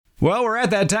Well, we're at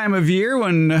that time of year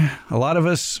when a lot of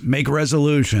us make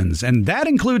resolutions, and that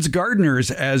includes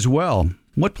gardeners as well.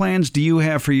 What plans do you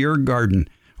have for your garden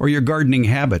or your gardening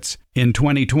habits in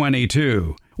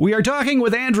 2022? We are talking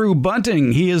with Andrew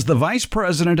Bunting. He is the Vice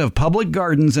President of Public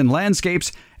Gardens and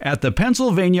Landscapes at the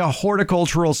Pennsylvania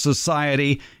Horticultural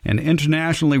Society, an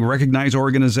internationally recognized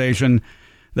organization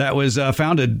that was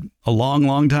founded a long,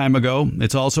 long time ago.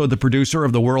 It's also the producer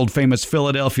of the world-famous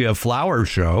Philadelphia Flower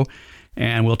Show,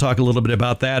 and we'll talk a little bit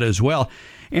about that as well.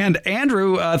 And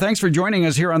Andrew, thanks for joining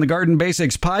us here on the Garden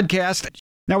Basics podcast.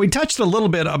 Now, we touched a little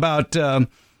bit about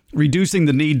reducing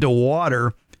the need to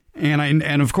water,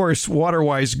 and of course,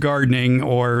 water-wise gardening,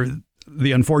 or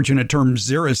the unfortunate term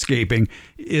xeriscaping,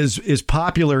 is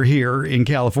popular here in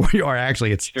California, or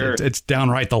actually it's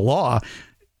downright the law.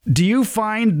 Do you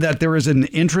find that there is an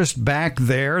interest back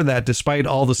there that despite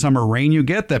all the summer rain you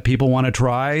get, that people want to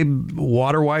try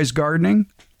water-wise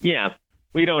gardening? Yeah,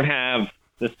 we don't have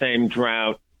the same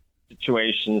drought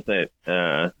situations that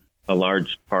a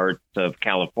large parts of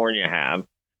California have,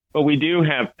 but we do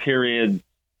have periods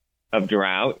of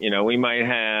drought. We might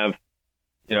have,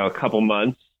 a couple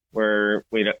months where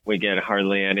we get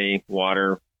hardly any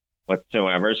water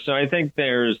whatsoever. So I think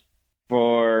there's,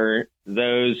 for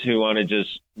those who want to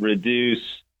just reduce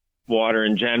water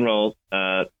in general,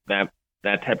 that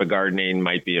type of gardening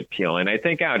might be appealing. I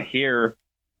think out here,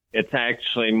 it's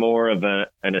actually more of an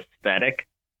aesthetic.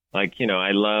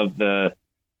 I love the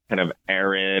kind of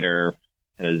arid or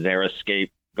kind of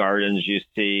xeriscape gardens you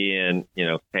see in,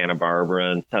 Santa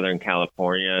Barbara and Southern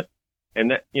California.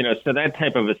 And that, so that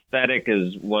type of aesthetic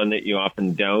is one that you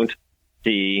often don't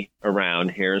see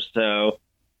around here. So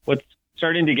what's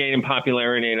starting to gain in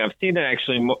popularity, and I've seen it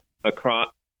actually across,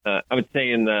 I would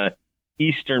say in the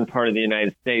eastern part of the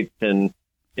United States, and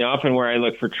often where I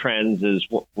look for trends is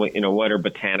what are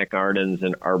botanic gardens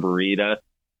and arboreta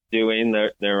doing?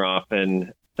 They're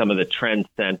often some of the trend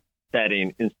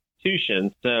setting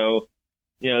institutions. So,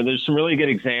 there's some really good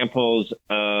examples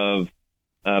of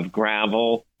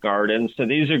gravel gardens. So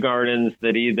these are gardens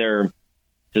that either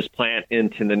just plant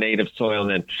into the native soil and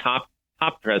then top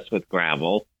dress with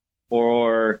gravel,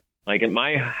 or like at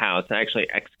my house, I actually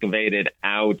excavated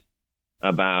out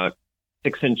about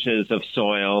 6 inches of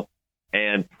soil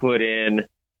and put in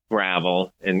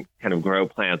gravel and kind of grow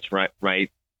plants right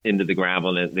into the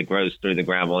gravel, and it grows through the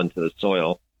gravel into the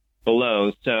soil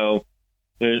below. So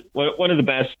there's one of the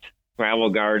best gravel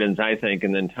gardens, I think,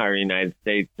 in the entire United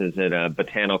States is at a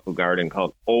botanical garden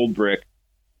called Old Brick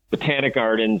Botanic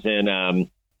Gardens in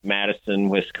Madison,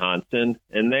 Wisconsin.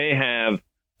 And they have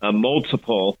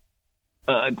multiple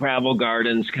gravel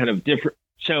gardens, kind of different,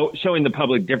 showing the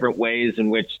public different ways in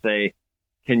which they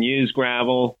can use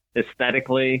gravel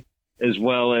aesthetically, as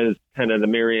well as kind of the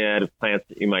myriad of plants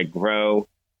that you might grow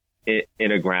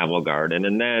in a gravel garden.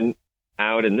 And then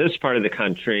out in this part of the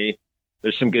country,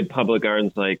 there's some good public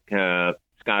gardens like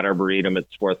Scott Arboretum at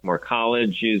Swarthmore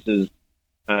College uses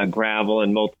gravel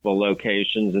in multiple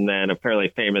locations. And then a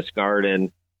fairly famous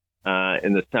garden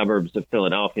in the suburbs of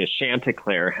Philadelphia,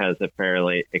 Chanticleer, has a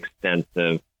fairly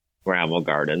extensive gravel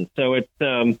garden. So it's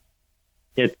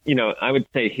I would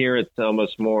say here it's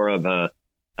almost more of a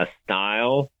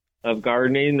style of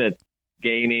gardening that's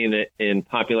gaining in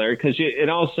popularity, because it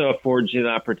also affords you the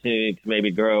opportunity to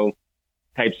maybe grow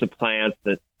types of plants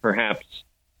that perhaps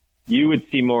you would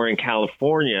see more in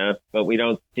California, but we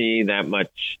don't see that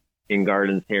much in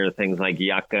gardens here. Things like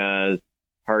yuccas,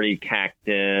 hardy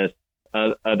cactus,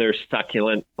 other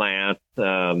succulent plants.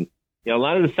 A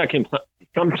lot of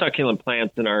some succulent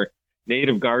plants in our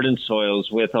native garden soils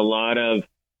with a lot of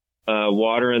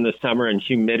water in the summer and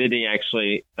humidity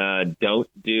actually don't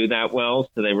do that well.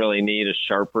 So they really need a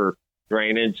sharper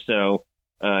drainage. So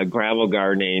gravel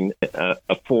gardening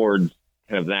affords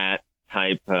kind of that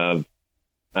type of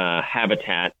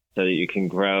habitat so that you can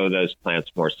grow those plants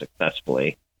more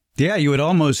successfully. Yeah, you would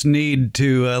almost need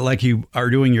to, like you are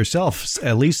doing yourself,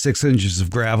 at least 6 inches of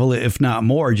gravel, if not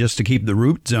more, just to keep the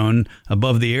root zone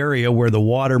above the area where the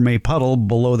water may puddle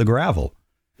below the gravel.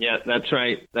 Yeah, that's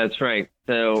right. That's right.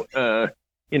 So,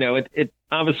 it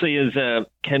obviously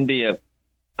can be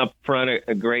upfront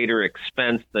a greater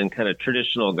expense than kind of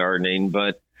traditional gardening,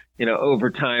 but, over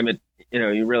time,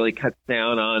 you really cut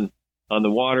down on the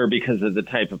water because of the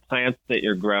type of plants that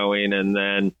you're growing. And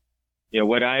then,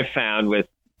 what I've found with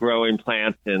growing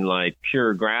plants in like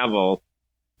pure gravel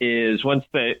is once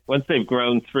they've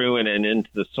grown through and into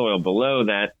the soil below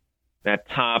that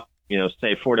top,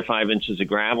 say 4 to 5 inches of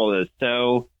gravel is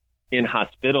so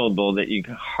inhospitable that you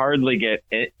can hardly get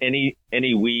any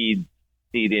weeds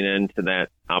feeding into that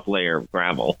top layer of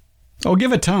gravel. Oh,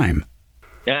 give it time.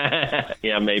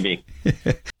 Yeah, maybe.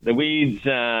 the weeds,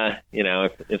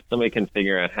 if somebody can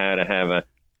figure out how to have a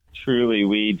truly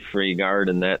weed-free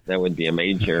garden, that would be a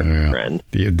major trend.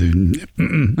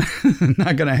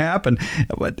 Not going to happen.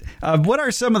 What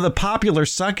are some of the popular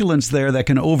succulents there that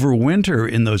can overwinter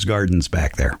in those gardens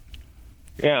back there?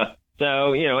 Yeah,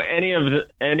 so any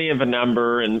of a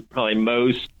number, and probably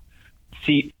most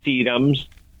sedums,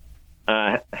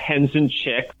 hens and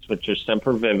chicks, which are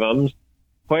sempervivums.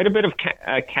 Quite a bit of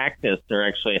cactus are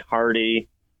actually hardy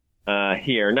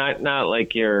here. Not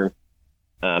like your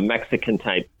Mexican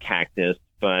type cactus,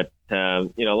 but a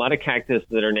lot of cactus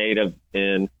that are native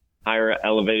in higher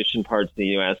elevation parts of the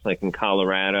U.S., like in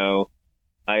Colorado,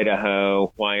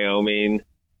 Idaho, Wyoming.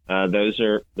 Those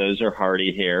are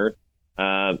hardy here.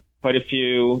 Quite a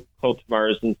few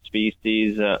cultivars and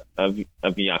species of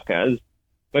yuccas,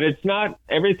 but it's not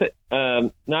everything.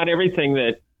 Not everything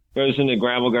that goes into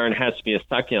gravel garden has to be a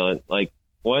succulent. Like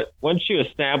once you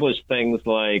establish things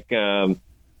like some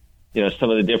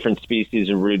of the different species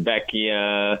of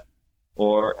Rudbeckia,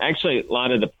 or actually a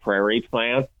lot of the prairie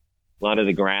plants, a lot of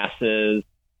the grasses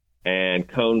and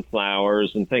cone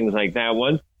flowers and things like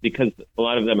that. Because a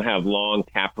lot of them have long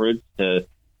taproots to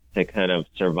kind of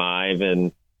survive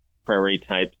in prairie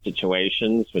type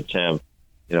situations, which have,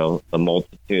 a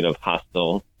multitude of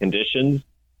hostile conditions.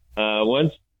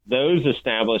 Once those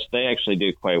established, they actually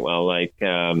do quite well. Like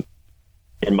in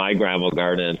my gravel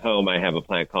garden at home, I have a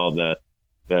plant called the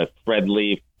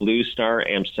threadleaf blue star,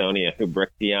 Amsonia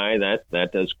hubrichtii.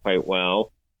 That does quite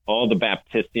well. All the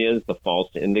baptisias, the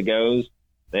false indigos,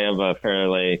 they have a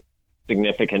fairly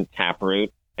significant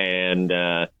taproot and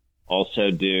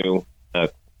also do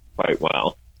quite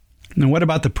well. And what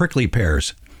about the prickly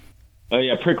pears? Oh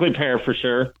yeah, prickly pear for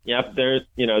sure. Yep, there's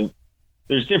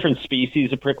different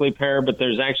species of prickly pear, but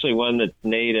there's actually one that's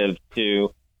native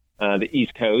to the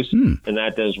East Coast, and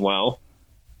that does well.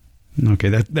 Okay,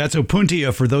 that's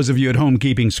Opuntia for those of you at home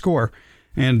keeping score.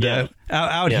 And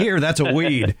out here, that's a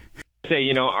weed.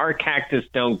 Say, our cactus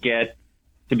don't get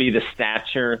to be the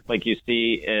stature like you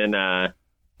see in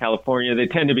California. They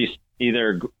tend to be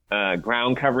either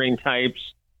ground covering types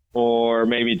or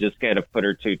maybe just get a foot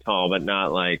or two tall, but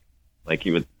not like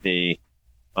you would see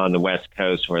on the West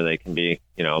Coast where they can be,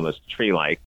 almost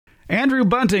tree-like. Andrew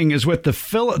Bunting is with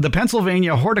the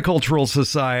Pennsylvania Horticultural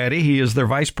Society. He is their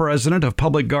Vice President of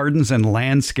Public Gardens and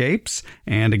Landscapes.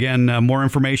 And again, more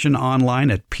information online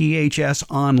at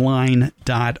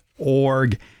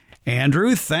phsonline.org.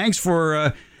 Andrew, thanks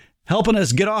for helping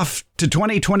us get off to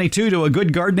 2022 to a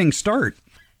good gardening start.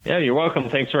 Yeah, you're welcome.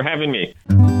 Thanks for having me.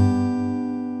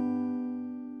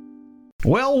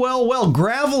 Well,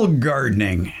 gravel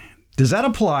gardening. Does that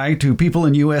apply to people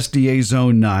in USDA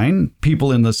Zone 9,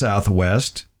 people in the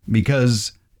Southwest?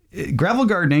 Because gravel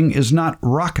gardening is not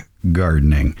rock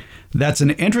gardening. That's an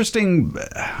interesting,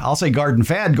 I'll say, garden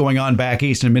fad going on back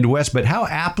east and Midwest, but how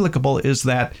applicable is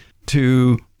that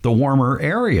to the warmer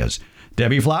areas?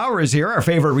 Debbie Flower is here, our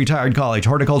favorite retired college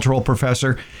horticultural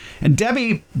professor. And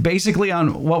Debbie, basically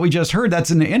on what we just heard, that's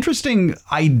an interesting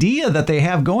idea that they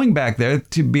have going back there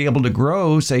to be able to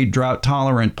grow, say,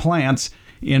 drought-tolerant plants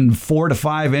in 4 to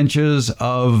 5 inches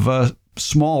of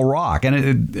small rock.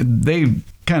 And they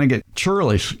kind of get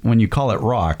churlish when you call it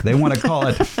rock. They want to call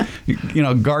it,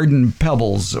 garden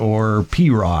pebbles or pea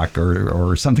rock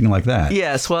or something like that.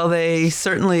 Yes, well, they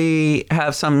certainly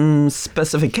have some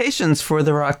specifications for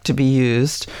the rock to be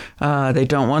used. They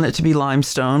don't want it to be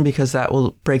limestone because that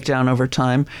will break down over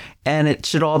time. And it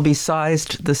should all be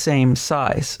sized the same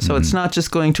size. So it's not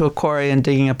just going to a quarry and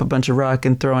digging up a bunch of rock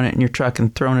and throwing it in your truck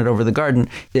and throwing it over the garden.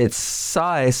 It's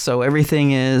size, so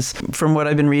everything is, from what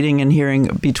I've been reading and hearing,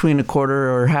 between a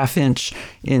quarter or half inch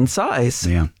in size.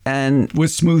 Yeah. And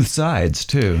with smooth sides,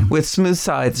 too. With smooth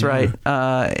sides, right.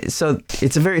 So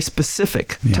it's a very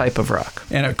specific type of rock.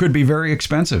 And it could be very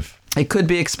expensive. It could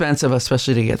be expensive,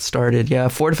 especially to get started. Yeah,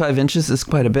 4 to 5 inches is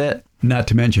quite a bit. Not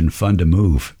to mention fun to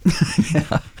move.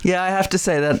 Yeah, I have to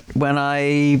say that when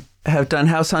I have done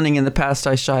house hunting in the past,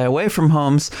 I shy away from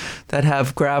homes that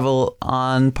have gravel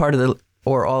on part of the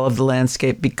or all of the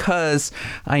landscape because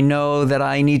I know that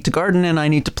I need to garden and I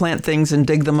need to plant things and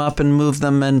dig them up and move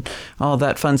them and all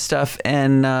that fun stuff.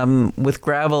 And with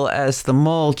gravel as the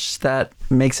mulch, that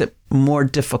makes it more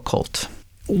difficult.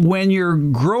 When you're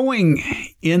growing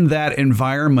in that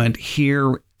environment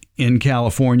here in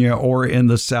California or in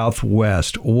the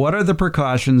Southwest, what are the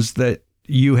precautions that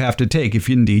you have to take if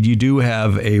indeed you do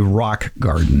have a rock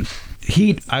garden?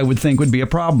 Heat, I would think, would be a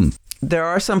problem. There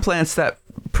are some plants that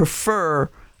prefer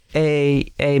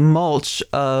a mulch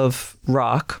of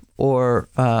rock or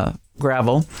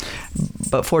gravel,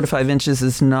 but 4 to 5 inches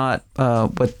is not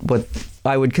what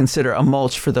I would consider a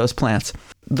mulch for those plants.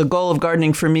 the goal of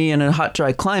gardening for me in a hot,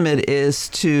 dry climate is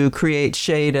to create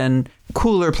shade and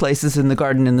cooler places in the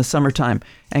garden in the summertime.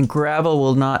 And gravel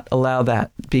will not allow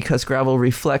that because gravel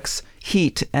reflects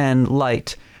heat and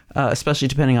light, especially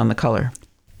depending on the color.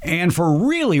 And for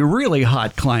really, really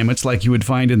hot climates like you would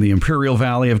find in the Imperial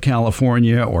Valley of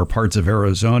California or parts of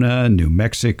Arizona, New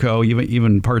Mexico,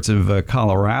 even parts of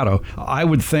Colorado, I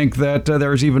would think that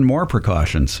there's even more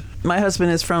precautions. My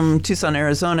husband is from Tucson,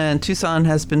 Arizona, and Tucson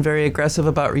has been very aggressive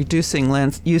about reducing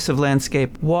use of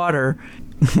landscape water.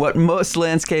 What most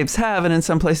landscapes have, and in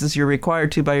some places you're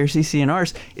required to by your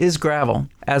CC&Rs, is gravel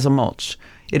as a mulch.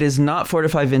 It is not 4 to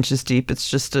 5 inches deep. It's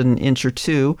just an inch or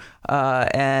two.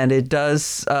 And it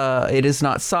is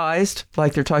not sized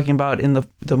like they're talking about in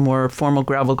the more formal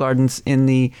gravel gardens in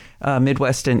the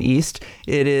Midwest and East.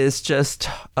 It is just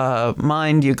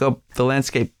mined. The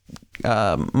landscape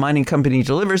mining company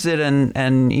delivers it,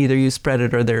 and either you spread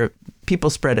it or their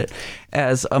people spread it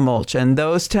as a mulch. And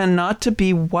those tend not to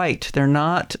be white. They're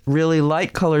not really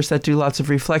light colors that do lots of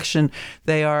reflection.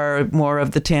 They are more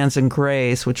of the tans and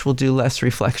grays, which will do less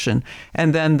reflection.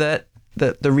 And then the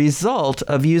result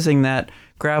of using that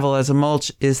gravel as a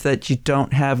mulch is that you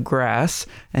don't have grass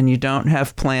and you don't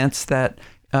have plants that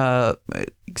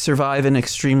survive in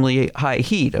extremely high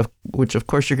heat, which of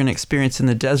course you're going to experience in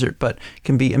the desert, but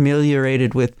can be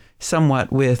ameliorated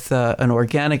somewhat with an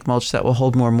organic mulch that will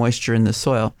hold more moisture in the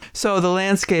soil. So the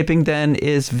landscaping then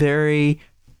is very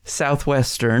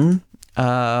southwestern,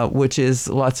 which is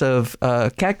lots of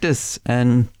cactus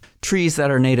and trees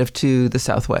that are native to the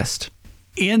Southwest.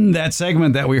 In that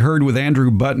segment that we heard with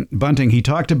Andrew Bunting, he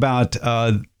talked about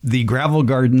the gravel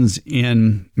gardens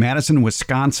in Madison,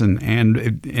 Wisconsin,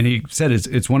 and he said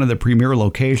it's one of the premier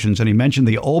locations, and he mentioned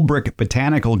the Olbrich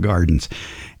Botanical Gardens.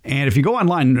 And if you go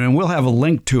online, and we'll have a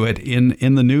link to it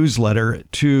in the newsletter,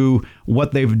 to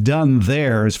what they've done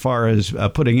there as far as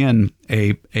putting in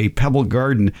a pebble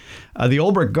garden. The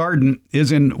Olbrich Garden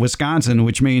is in Wisconsin,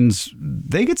 which means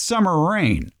they get summer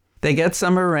rain. They get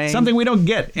summer rain. Something we don't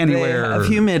get anywhere. They have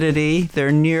humidity.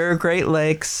 They're near Great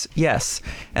Lakes. Yes.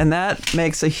 And that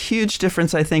makes a huge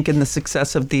difference, I think, in the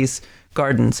success of these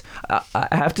gardens. I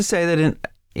have to say that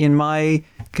in my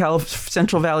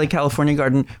Central Valley, California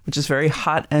garden, which is very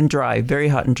hot and dry,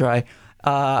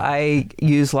 I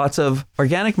use lots of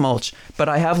organic mulch, but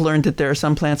I have learned that there are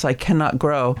some plants I cannot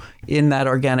grow in that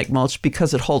organic mulch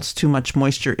because it holds too much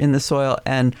moisture in the soil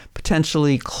and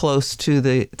potentially close to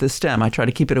the stem. I try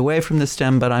to keep it away from the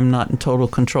stem, but I'm not in total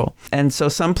control. And so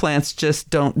some plants just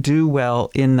don't do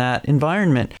well in that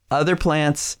environment. Other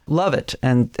plants love it,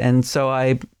 and so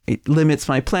it limits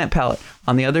my plant palette.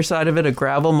 On the other side of it, a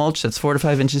gravel mulch that's 4 to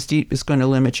 5 inches deep is going to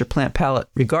limit your plant palette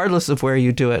regardless of where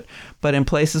you do it. But in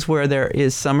places where there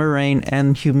is summer rain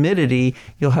and humidity,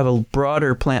 you'll have a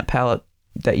broader plant palette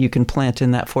that you can plant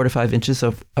in that 4 to 5 inches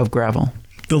of gravel.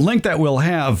 The link that we'll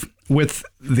have with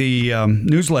the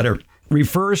newsletter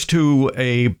refers to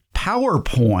a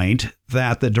PowerPoint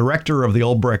that the director of the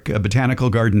Olbrich Botanical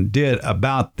Garden did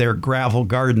about their gravel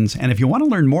gardens. And if you want to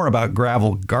learn more about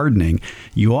gravel gardening,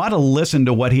 you ought to listen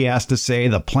to what he has to say,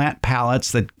 the plant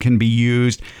palettes that can be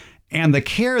used, and the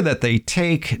care that they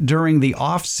take during the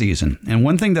off season. And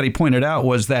one thing that he pointed out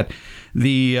was that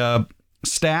the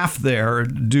staff there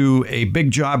do a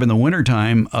big job in the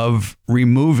wintertime of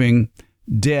removing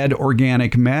dead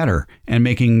organic matter and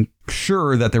making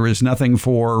sure that there is nothing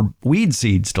for weed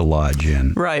seeds to lodge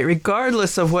in. Right.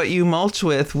 Regardless of what you mulch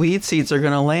with, weed seeds are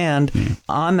going to land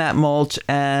on that mulch.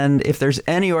 And if there's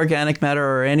any organic matter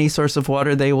or any source of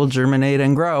water, they will germinate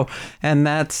and grow. And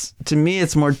that's, to me,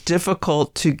 it's more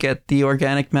difficult to get the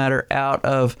organic matter out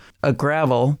of a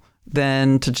gravel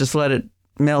than to just let it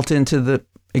melt into the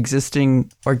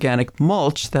existing organic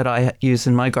mulch that I use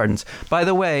in my gardens. By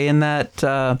the way, in that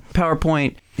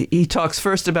PowerPoint, he talks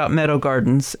first about meadow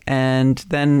gardens, and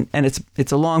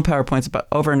it's a long PowerPoint. It's about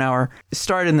over an hour.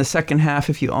 Start in the second half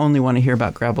if you only want to hear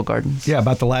about gravel gardens. Yeah,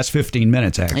 about the last 15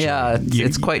 minutes, actually. Yeah,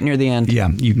 it's quite near the end.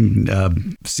 Yeah, you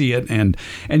can see it, and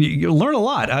you learn a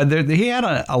lot. He had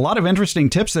a lot of interesting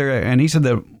tips there, and he said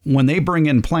that when they bring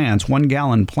in plants, 1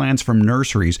 gallon plants from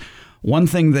nurseries, one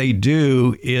thing they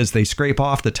do is they scrape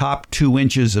off the top 2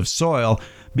 inches of soil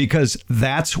because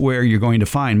that's where you're going to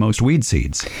find most weed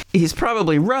seeds. He's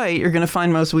probably right. You're going to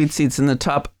find most weed seeds in the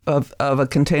top of a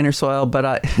container soil,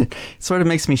 but it sort of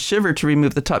makes me shiver to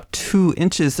remove the top 2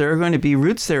 inches. There are going to be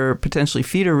roots there, potentially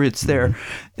feeder roots there,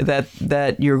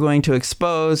 that you're going to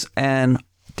expose and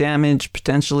damage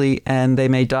potentially, and they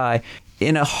may die.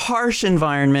 In a harsh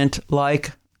environment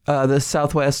like the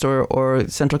Southwest or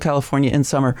Central California in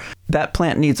summer, that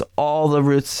plant needs all the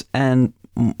roots and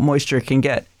moisture it can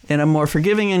get. in a more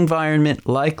forgiving environment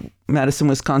like Madison,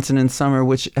 Wisconsin in summer,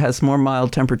 which has more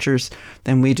mild temperatures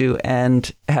than we do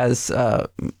and has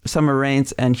summer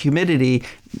rains and humidity,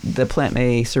 the plant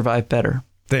may survive better.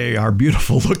 They are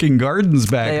beautiful looking gardens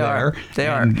back there. They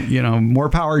are. You know, more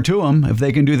power to them if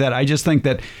they can do that. I just think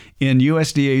that in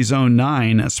USDA Zone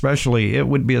 9, especially, it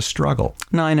would be a struggle.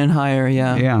 9 and higher,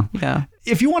 yeah.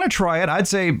 If you want to try it, I'd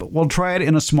say, well, try it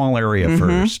in a small area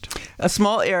first. A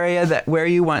small area that where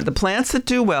you want the plants that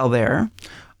do well there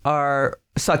are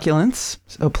succulents,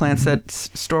 so plants that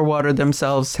store water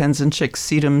themselves, hens and chicks,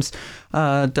 sedums,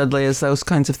 dudleyas, those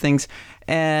kinds of things,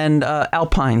 and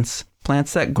alpines,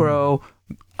 plants that grow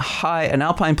high. An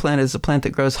alpine plant is a plant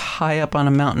that grows high up on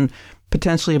a mountain,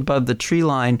 potentially above the tree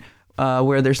line,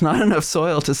 where there's not enough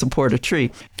soil to support a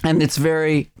tree. And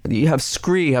you have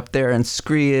scree up there, and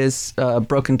scree is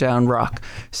broken down rock.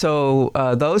 So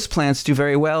those plants do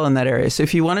very well in that area. So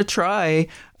if you want to try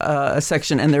a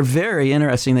section, and they're very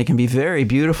interesting, they can be very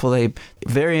beautiful, they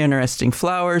very interesting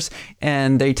flowers,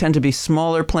 and they tend to be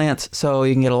smaller plants, so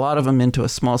you can get a lot of them into a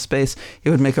small space. It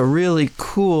would make a really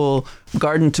cool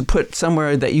garden to put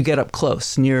somewhere that you get up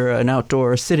close, near an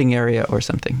outdoor sitting area or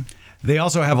something. They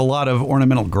also have a lot of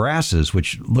ornamental grasses,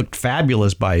 which looked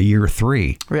fabulous by year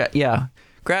 3. Yeah.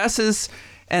 Grasses,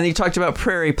 and you talked about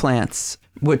prairie plants,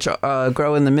 which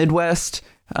grow in the Midwest,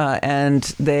 and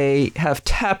they have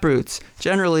taproots.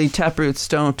 Generally,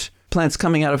 plants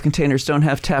coming out of containers don't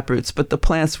have taproots, but the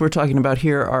plants we're talking about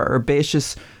here are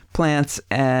herbaceous plants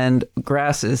and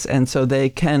grasses, and so they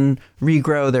can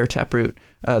regrow their taproot,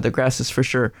 the grasses for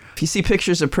sure. If you see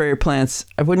pictures of prairie plants,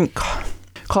 I wouldn't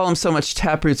call them so much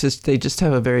taproots as they just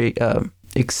have a very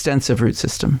extensive root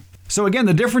system. So again,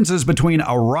 the differences between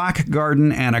a rock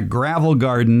garden and a gravel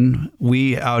garden,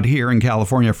 we out here in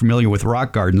California are familiar with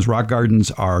rock gardens. Rock gardens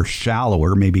are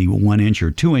shallower, maybe 1 inch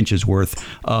or 2 inches worth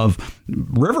of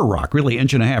river rock, really 1.5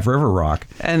 inch river rock.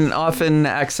 And often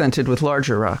accented with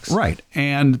larger rocks. Right.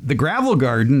 And the gravel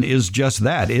garden is just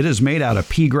that. It is made out of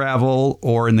pea gravel,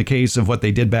 or in the case of what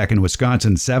they did back in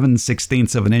Wisconsin,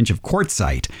 7/16 of an inch of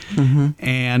quartzite.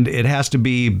 And it has to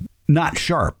be not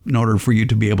sharp in order for you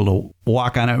to be able to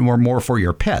walk on it, or more for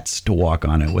your pets to walk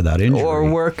on it without injury. Or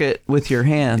work it with your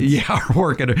hands. Yeah, or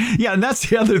work it. Yeah, and that's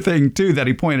the other thing, too, that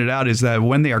he pointed out is that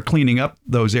when they are cleaning up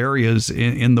those areas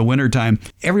in the wintertime,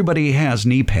 everybody has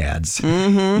knee pads.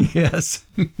 Yes.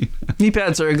 Knee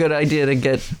pads are a good idea to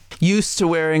get used to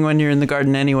wearing when you're in the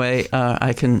garden anyway.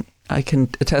 I can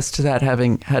attest to that,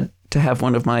 having had to have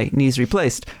one of my knees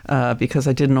replaced because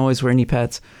I didn't always wear knee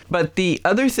pads. But the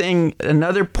other thing,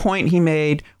 another point he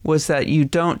made was that you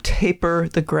don't taper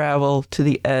the gravel to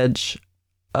the edge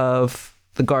of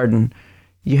the garden.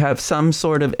 You have some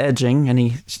sort of edging, and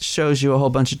he shows you a whole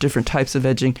bunch of different types of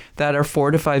edging that are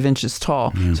 4 to 5 inches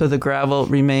tall. So the gravel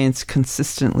remains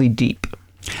consistently deep.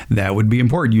 That would be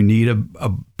important. You need a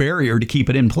barrier to keep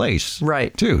it in place.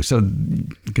 Right. Too. So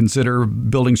consider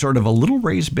building sort of a little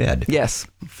raised bed. Yes.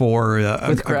 For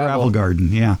a gravel garden.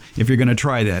 Yeah. If you're going to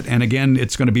try that. And again,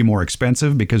 it's going to be more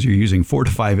expensive because you're using 4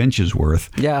 to 5 inches worth.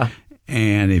 Yeah.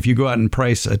 And if you go out and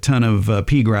price a ton of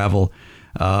pea gravel,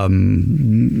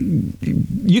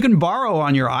 you can borrow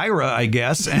on your IRA, I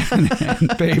guess, and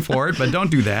pay for it, but don't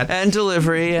do that. And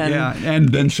delivery. And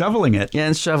then shoveling it. Yeah,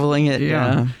 and shoveling it.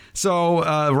 Yeah. So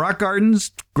rock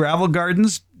gardens, gravel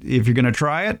gardens, if you're going to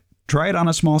try it on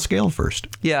a small scale first.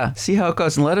 Yeah. See how it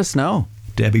goes and let us know.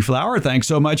 Debbie Flower, thanks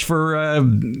so much for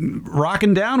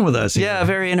rocking down with us. Yeah,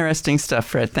 very interesting stuff,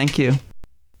 Fred. Thank you.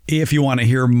 If you want to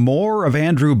hear more of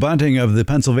Andrew Bunting of the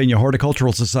Pennsylvania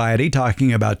Horticultural Society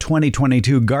talking about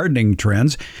 2022 gardening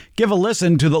trends, give a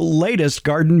listen to the latest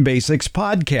Garden Basics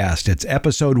podcast. It's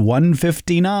episode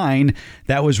 159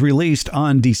 that was released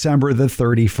on December the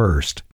 31st.